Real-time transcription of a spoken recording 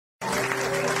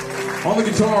On the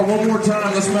guitar, one more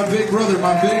time, that's my big brother,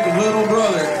 my big little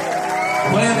brother.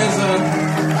 Playing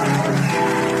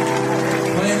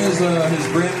his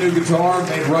brand new guitar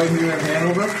made right here in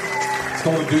Hanover. It's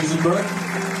called a Duesenberg.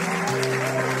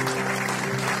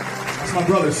 That's my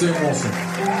brother, Sam Wilson.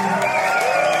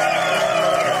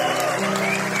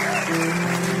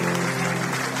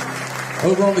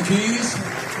 Over on the keys,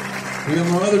 we have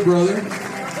my other brother.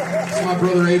 It's my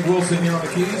brother Abe Wilson here on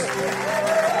the keys.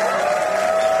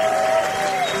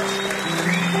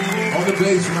 On the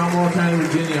bass from Hannover,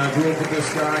 Virginia. I grew up with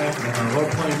this guy and I love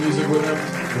playing music with him.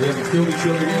 We haven't killed each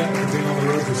other yet. We've been on the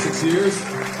road for 6 years.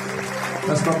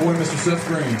 That's my boy, Mr. Seth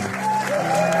Green.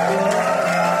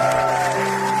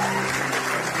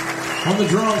 On the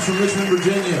drums from Richmond,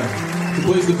 Virginia. He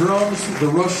plays the drums, the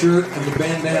rush shirt, and the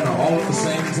bandana all at the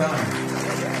same time.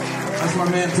 That's my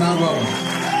man, Todd Wellon.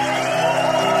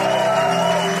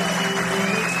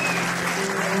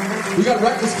 We got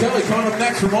Reckless Kelly coming up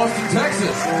next from Austin,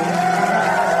 Texas.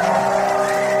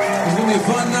 It's going to be a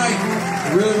fun night.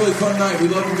 A really, really fun night.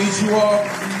 We'd love to meet you all.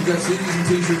 We got CDs and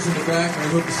t-shirts in the back, and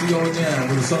we hope to see you all again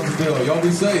with the Sons of Bill. Y'all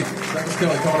be safe. Reckless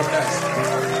Kelly coming up next.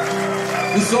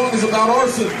 This song is about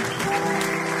arson.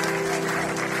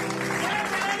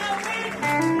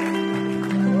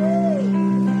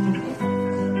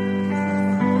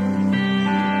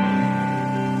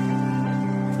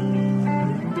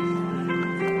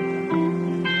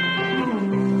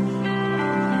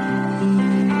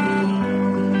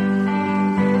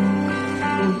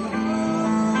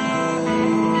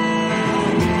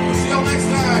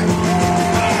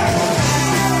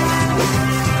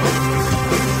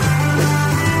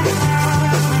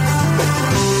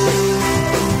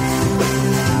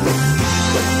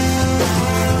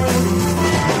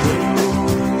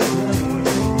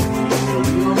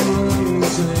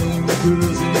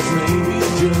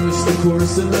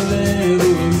 Course of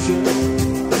evolution.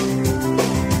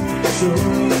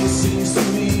 Surely it seems to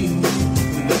me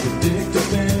that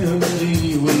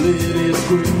predictability will let it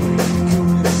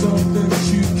bring something that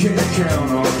you can't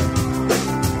count on.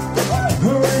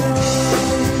 Hurry on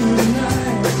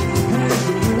tonight, as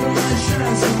the moonlight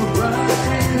shines so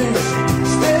bright,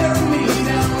 staring me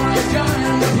down like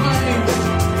I'm the flame.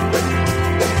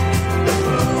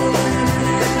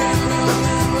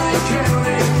 Like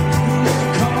Kelly.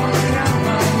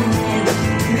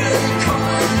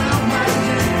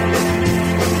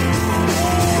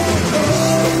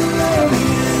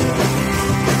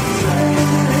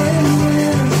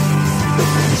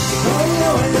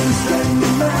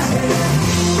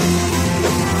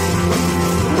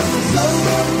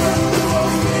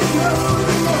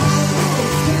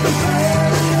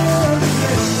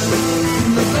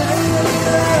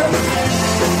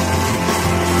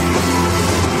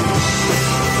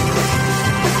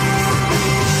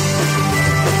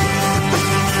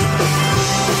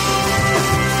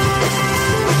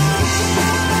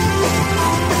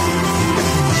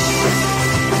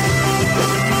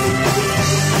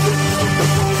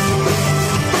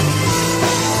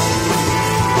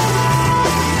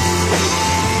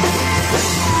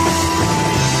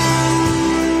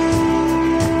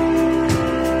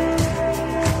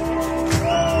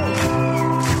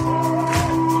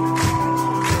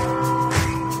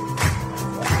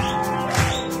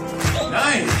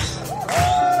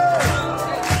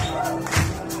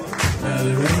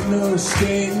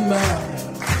 Skating by,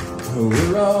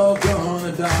 we're all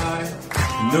gonna die.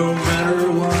 No matter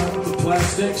what the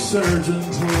plastic surgeon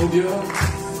told you,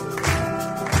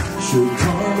 should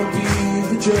karma be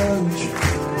the judge?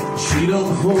 She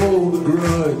don't hold a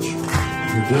grudge,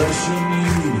 or does she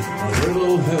need a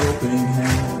little helping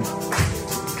hand?